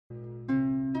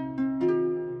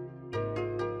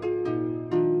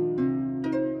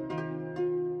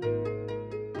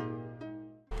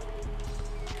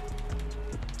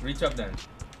Reach up then.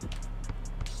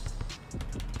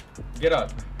 Get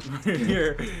up. We're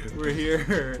here. We're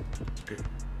here.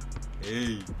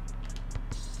 Hey.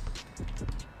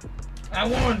 I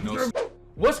won. No.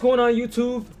 What's going on,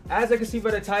 YouTube? As I can see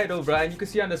by the title, bro, and you can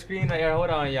see on the screen right here. Hold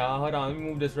on, y'all. Hold on. Let me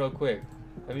move this real quick.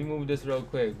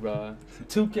 Bro.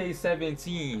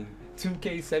 2K17.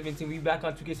 2K17. We back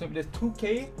on 2K17. This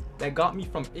 2K that got me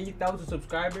from 8,000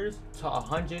 subscribers to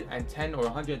 110 or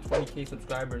 120K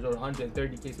subscribers or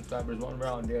 130K subscribers. One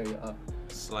round there, yeah.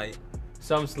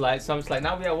 Some slight.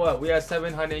 Now we at what? We at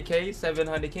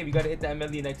 700K. We gotta hit that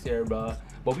million next year, bro.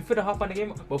 But we finna hop on the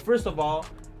game. But first of all,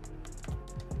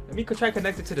 let me try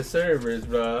connecting to the servers,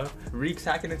 bro. Reek's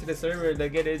hacking into the server to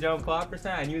get his jump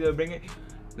 5%. I knew they'll bring it.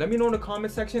 Let me know in the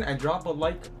comment section and drop a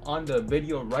like on the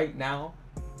video right now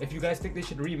if you guys think they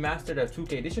should remaster that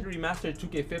 2K. They should remaster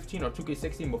 2K15 or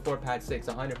 2K16 before patch 6,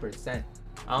 100%.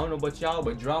 I don't know about y'all,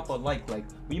 but drop a like. Like,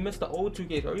 we missed the old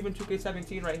 2Ks or even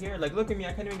 2K17 right here. Like, look at me,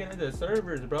 I can't even get into the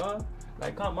servers, bro.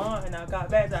 Like, come on, I got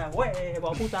better way.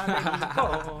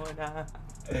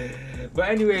 But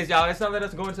anyways, y'all, it's not let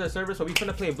us go into the server, so we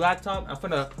finna play Blacktop. I'm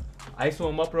finna ISO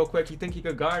him up real quick. He think he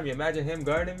could guard me. Imagine him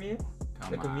guarding me.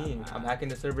 Look at me. I'm hacking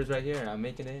the servers right here. I'm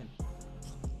making it in.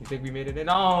 You think we made it in?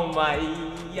 Oh my,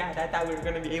 yeah, I thought we were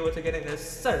gonna be able to get in the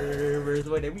servers.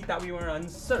 We thought we were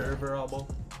unserverable.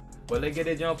 But let's get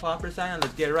it jump popper sign.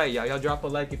 Let's get right, y'all. Y'all drop a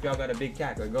like if y'all got a big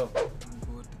cat. Let's go.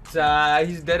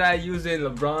 He's dead using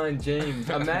LeBron James.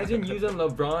 Imagine using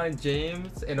LeBron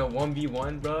James in a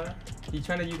 1v1, bro. He's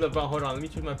trying to use LeBron. Hold on, let me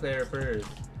choose my player first.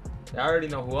 I already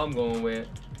know who I'm going with.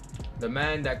 The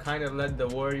man that kind of led the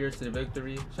Warriors to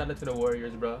victory. Shout out to the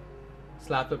Warriors, bro.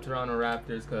 Slapped up Toronto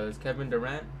Raptors because Kevin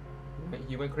Durant,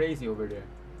 he went crazy over there.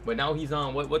 But now he's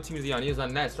on, what team is he on? He's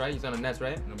on Nets, right? He's on the Nets,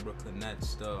 right? The Brooklyn Nets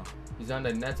still. He's on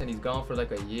the Nets and he's gone for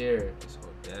like a year. He's so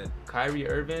dead. Kyrie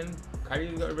Irving's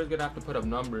gonna have to put up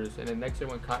numbers, and then next year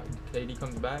when KD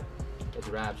comes back, it's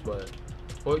raps. But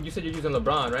well, you said you're using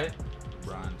LeBron, right?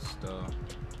 LeBron still.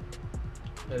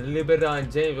 A little bit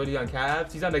on James. What are you on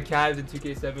Cavs? He's on the Cavs in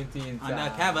 2K17. On the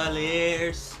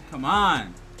Cavaliers. Come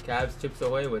on. Cavs chips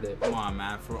away with it. Come on,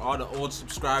 man. For all the old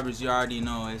subscribers, you already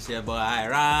know it's your boy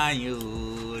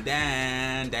iRunYu.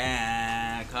 Dan.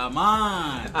 Come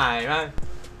on. iRun.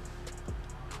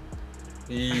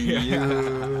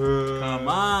 Come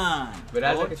on. But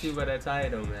as I can see by that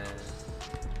title, man.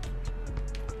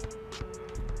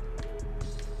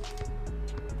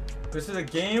 This is a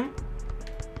game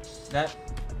that.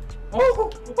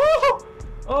 Oh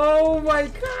my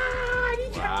god!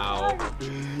 Wow.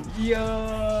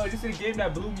 Yo, this is a game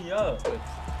that blew me up.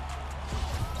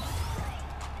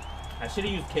 I should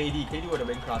have used KD. KD would have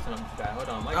been crossing on this guy. Hold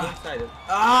on, my game started.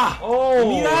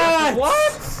 Oh, yes.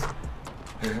 What?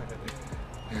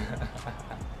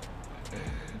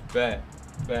 Bet.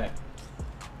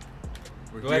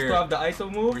 We're Do here. I still have the ISO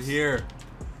moves?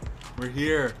 We're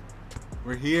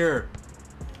here.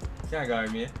 Can't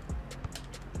guard me.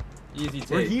 Easy take.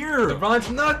 We're here. LeBron's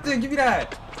nothing. Give me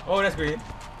that. Oh, that's green.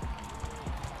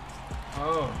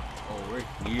 Oh, we're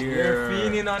here. You're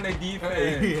fiending on the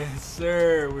defense. Yes,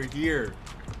 sir. We're here.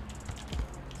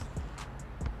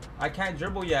 I can't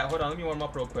dribble yet. Hold on. Let me warm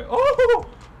up real quick. Oh,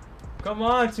 come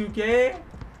on, 2K.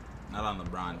 Not on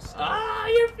LeBron still. Ah,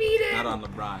 you're feeding. Not on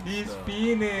LeBron. He's still.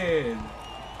 fiending.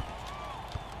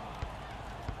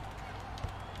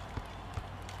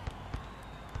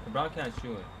 LeBron can't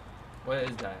shoot it. What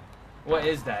is that? What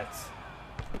is that?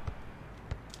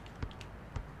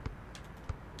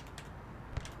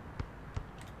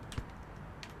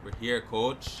 We're here,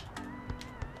 coach.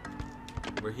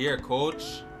 We're here,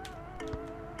 coach.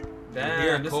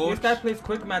 Damn, this guy plays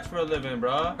quick match for a living,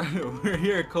 bro. We're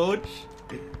here, coach.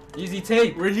 Easy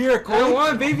take. We're here, coach. I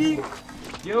won, baby.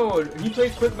 Yo, he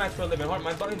plays quick match for a living.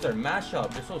 My buttons are mashed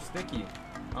up. They're so sticky.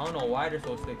 I don't know why they're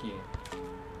so sticky.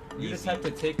 You just have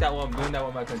to take that while I'm doing that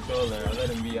with my controller. I'll let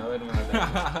him be. I'll let him have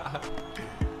that.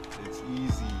 It's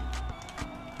easy.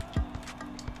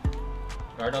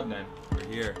 Guard up then. We're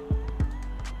here.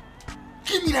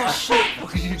 Give me that shit!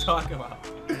 What are you talking about?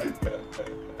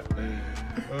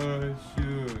 Oh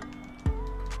shoot.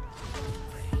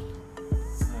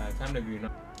 Alright, time to green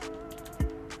up.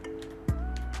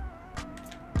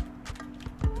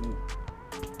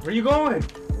 Where you going?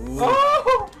 Ooh.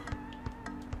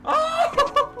 Oh!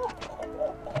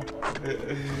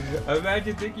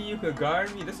 Imagine thinking you could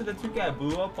guard me. This is the 2K I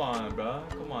blew up on, bro.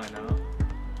 Come on now.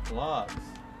 Blocks.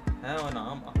 Hell no.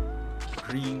 I'm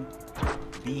Green,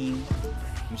 beam,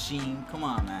 machine. Come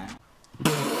on, man.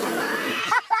 Oh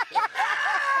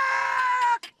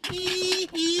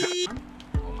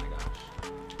my gosh.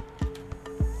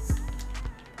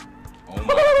 Oh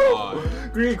my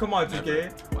god. screen. Come on,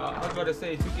 2K. Never. I was about to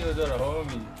say 2K was gonna hold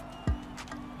me.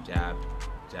 Jab,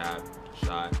 jab,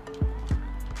 shot.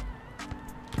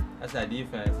 That's that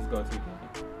defense. Let's go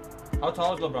 2K. How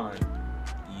tall is LeBron?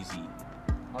 Easy.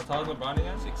 How tall is LeBron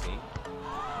again? 6'8".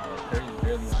 Curry's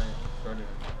barely high. Shorter.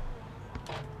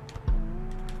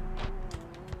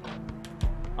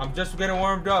 I'm just getting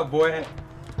warmed up, boy.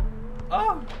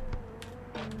 Oh.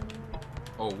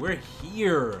 Oh, we're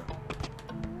here.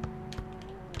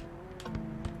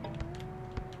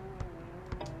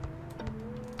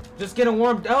 Just getting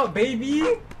warmed up,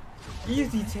 baby.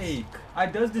 Easy take. I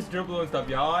does this dribble and stuff,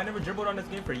 y'all. I never dribbled on this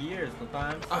game for years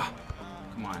sometimes. Ah,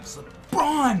 come on, it's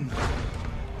LeBron.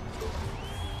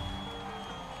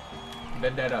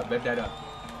 Bet that up, bet that up.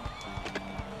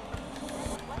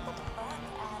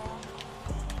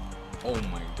 Oh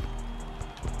my.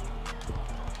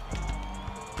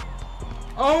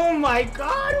 Oh my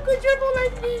god, who could dribble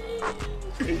like me?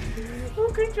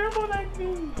 Who could dribble like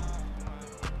me?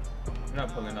 I'm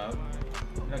not pulling up.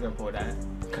 I'm not gonna pull that.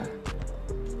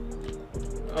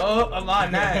 Oh, I'm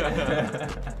on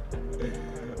that.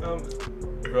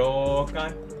 Bro,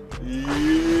 can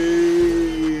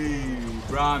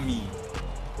Brahmi.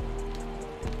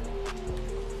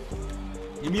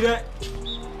 give me that.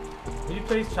 He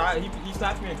plays shot. He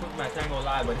slaps me in quick match. I ain't gonna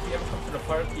lie, but if he ever comes to the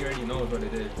park, he already knows what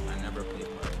it is. I never played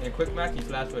park. In quick match, he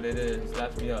slaps what it is. He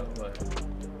slaps me up, but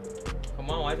come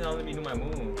on, why didn't you let me do my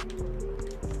move?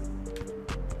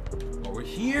 Oh, we're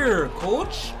here,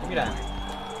 coach. Give me that.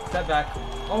 Step back.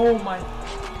 Oh my.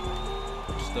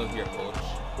 We're still here, coach.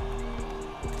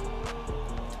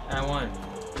 And I won.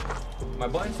 My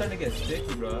button's starting to get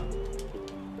sticky, bro.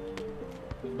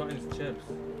 This button's chips.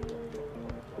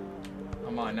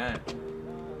 I'm on that.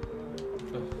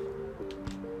 Ugh.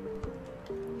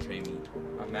 Trey me.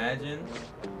 Imagine.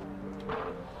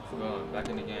 Let's go. Back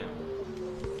in the game.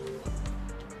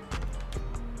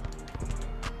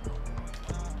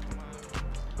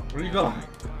 Where you going?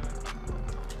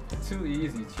 Too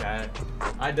easy, Chad.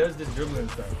 I does this dribbling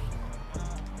stuff.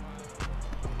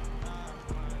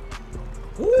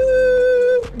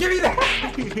 Woo! Give me that!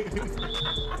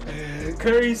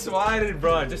 Curry swatted,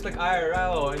 bro. Just like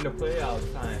IRL in the playoff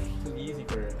time. Too easy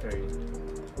for Curry.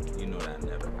 You know that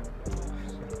never happens.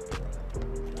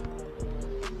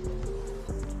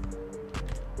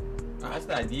 That's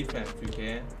that defense,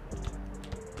 2K.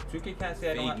 2K can't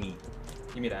say I don't Fade have... me.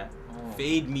 Give me that. Oh.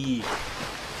 Fade me.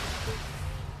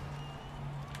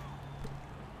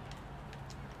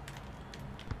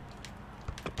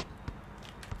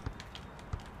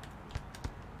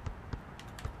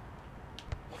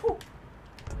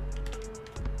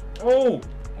 Oh! Oh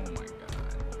my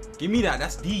god. Give me that.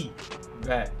 That's D.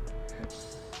 Bet.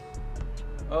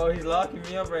 Oh, he's locking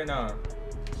me up right now.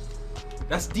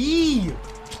 That's D. He's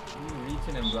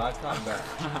reaching and block top back.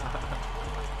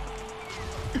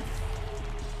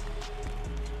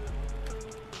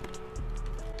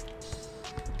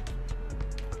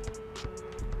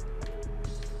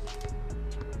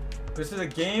 This is a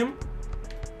game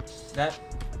that.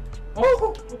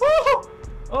 Oh! Oh!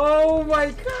 Oh my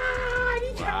god!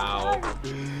 He Wow.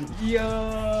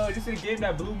 Yo, this is a game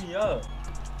that blew me up.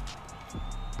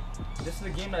 This is a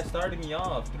game that started me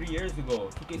off 3 years ago,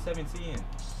 2K17.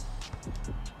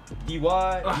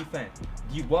 DY defense.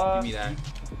 DY. Give me that.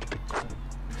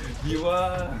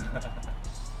 DY.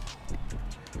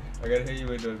 I gotta hit you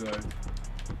with those ones.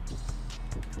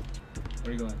 Where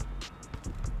are you going?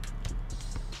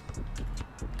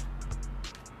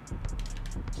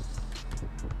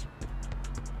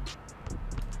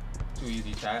 Too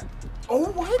easy, chat. Oh,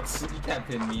 what? You can't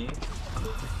pin me.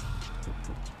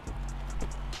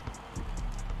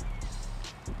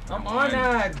 I'm on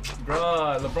that,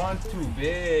 bruh. LeBron's too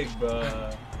big,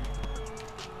 bruh.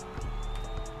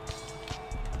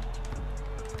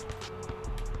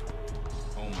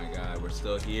 Oh my god, we're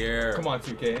still here. Come on,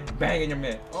 2K. Bang in your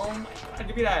mid. Oh my god,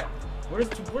 give me that. Where's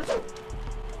the...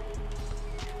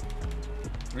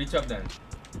 Reach up then.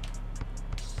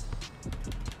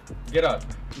 Get up.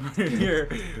 We're here.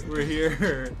 We're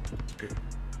here.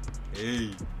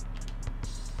 Hey.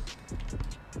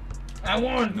 I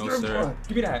won. No, sir.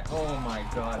 Give me that. Oh my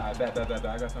god. I bet.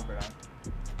 I got something for that.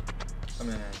 Come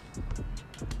in.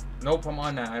 Nope, I'm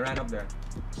on that. I ran up there.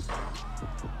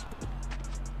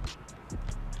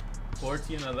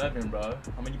 14-11, bro.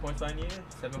 How many points do I need?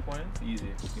 7 points?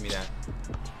 Easy. Give me that.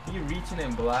 You reaching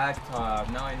in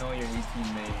blacktop. Now I know you're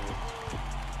 18 mate.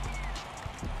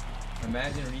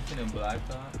 Imagine reaching in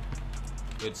blacktop.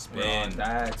 Good spin. Bro,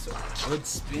 that's good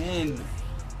spin.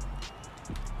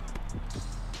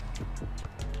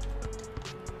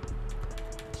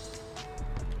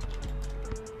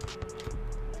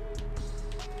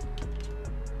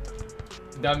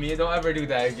 Dummy, don't ever do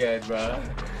that again, bro.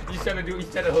 He's trying to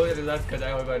hold it as us because I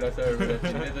don't got no server.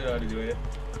 He doesn't know how to do it.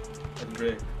 That's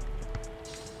brick.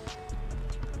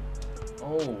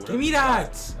 Oh, give me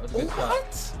that! That was a good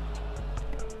shot.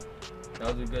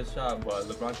 That was a good shot, but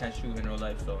LeBron can't shoot in real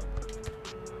life, so.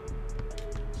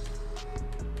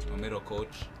 No middle,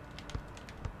 coach.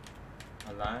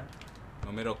 A lie?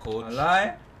 No middle, coach. A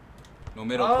lie? No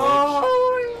middle, coach.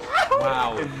 Oh,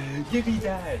 wow. Give me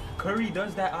that. Curry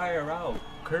does that IRL.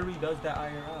 Curry does that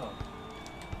IRL.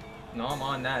 No, I'm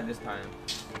on that this time.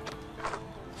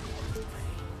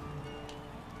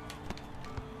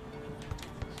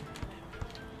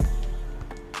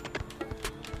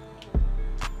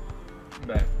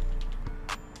 Bet.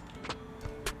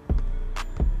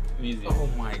 Easy. Oh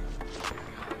my.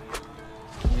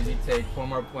 Easy take. 4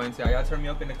 more points. Y'all turn me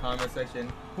up in the comment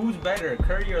section. Who's better,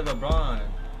 Curry or LeBron?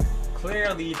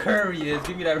 Clearly, Curry is.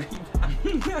 Give me that rebound.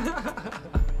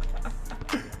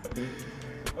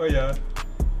 Oh yeah.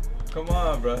 Come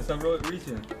on, bro. Stop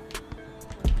reaching.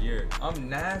 Here. I'm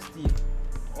nasty.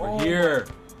 We're here.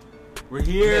 We're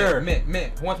here.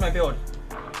 Mint. Who wants my build?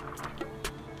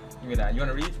 Give me that. You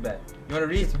wanna reach? Bet. You wanna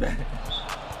reach? Bet.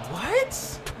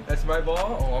 What? That's my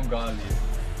ball? Oh, I'm godly.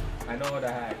 I know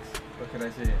the hacks. What can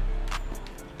I say?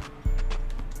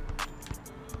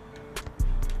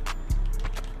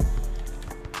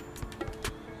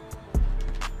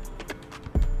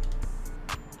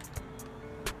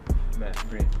 Bet.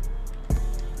 Green.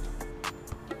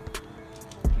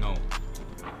 No.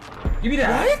 Give me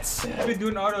that. What? You've been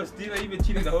doing auto steal. You've been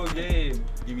cheating the whole game.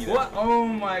 Give me that. What? Oh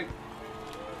my.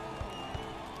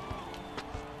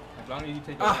 As long as you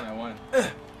take that one, I won.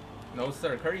 No,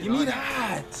 sir. Curry's Give me on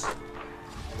that.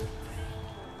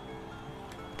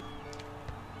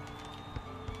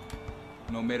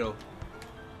 No middle.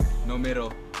 No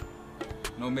middle.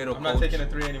 No middle, I'm coach. not taking a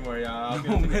 3 anymore, y'all.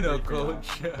 No middle,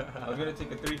 coach. I was gonna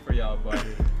take a 3 for y'all, but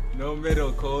No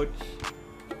middle, coach.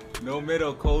 No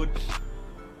middle, coach.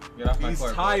 get off my He's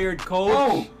court, tired, coach.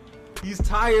 Oh! He's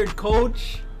tired,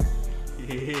 coach.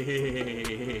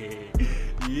 Yeah.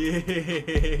 Yeah.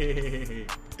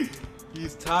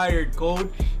 He's tired,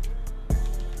 coach.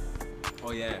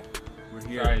 Oh yeah, we're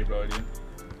here. Sorry, Brody.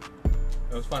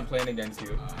 It was fun playing against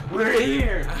you. We're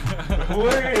here.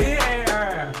 We're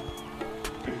here.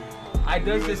 I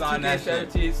does this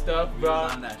 2K17 stuff, bro.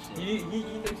 He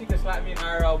thinks he can slap me in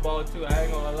IRL ball too. I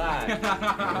ain't gonna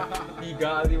lie. He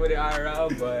godly with the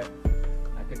IRL, but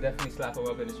I could definitely slap him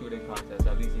up in the shooting contest.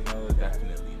 At least he knows that.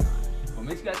 Definitely not. Well,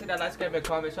 make sure you guys hit that like, subscribe, and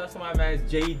comment. Shout out to my man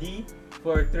JD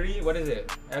for 3. What is it?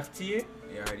 FT?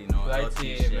 You already know. Light LT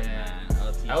team, shit, man.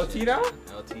 man. LT shit. now?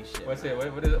 LT shit. What's man.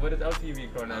 it? What is LT mean,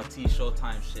 Corona? LT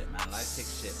Showtime shit, man. Live pick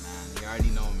shit, man. You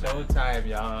already know, man. Showtime,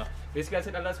 y'all. Make sure you guys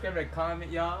hit that like, subscribe, and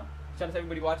comment, y'all. Shout out to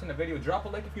everybody watching the video. Drop a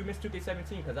like if you missed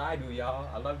 2K17, because I do, y'all.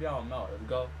 I love y'all. I'm out. Let's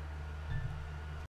go.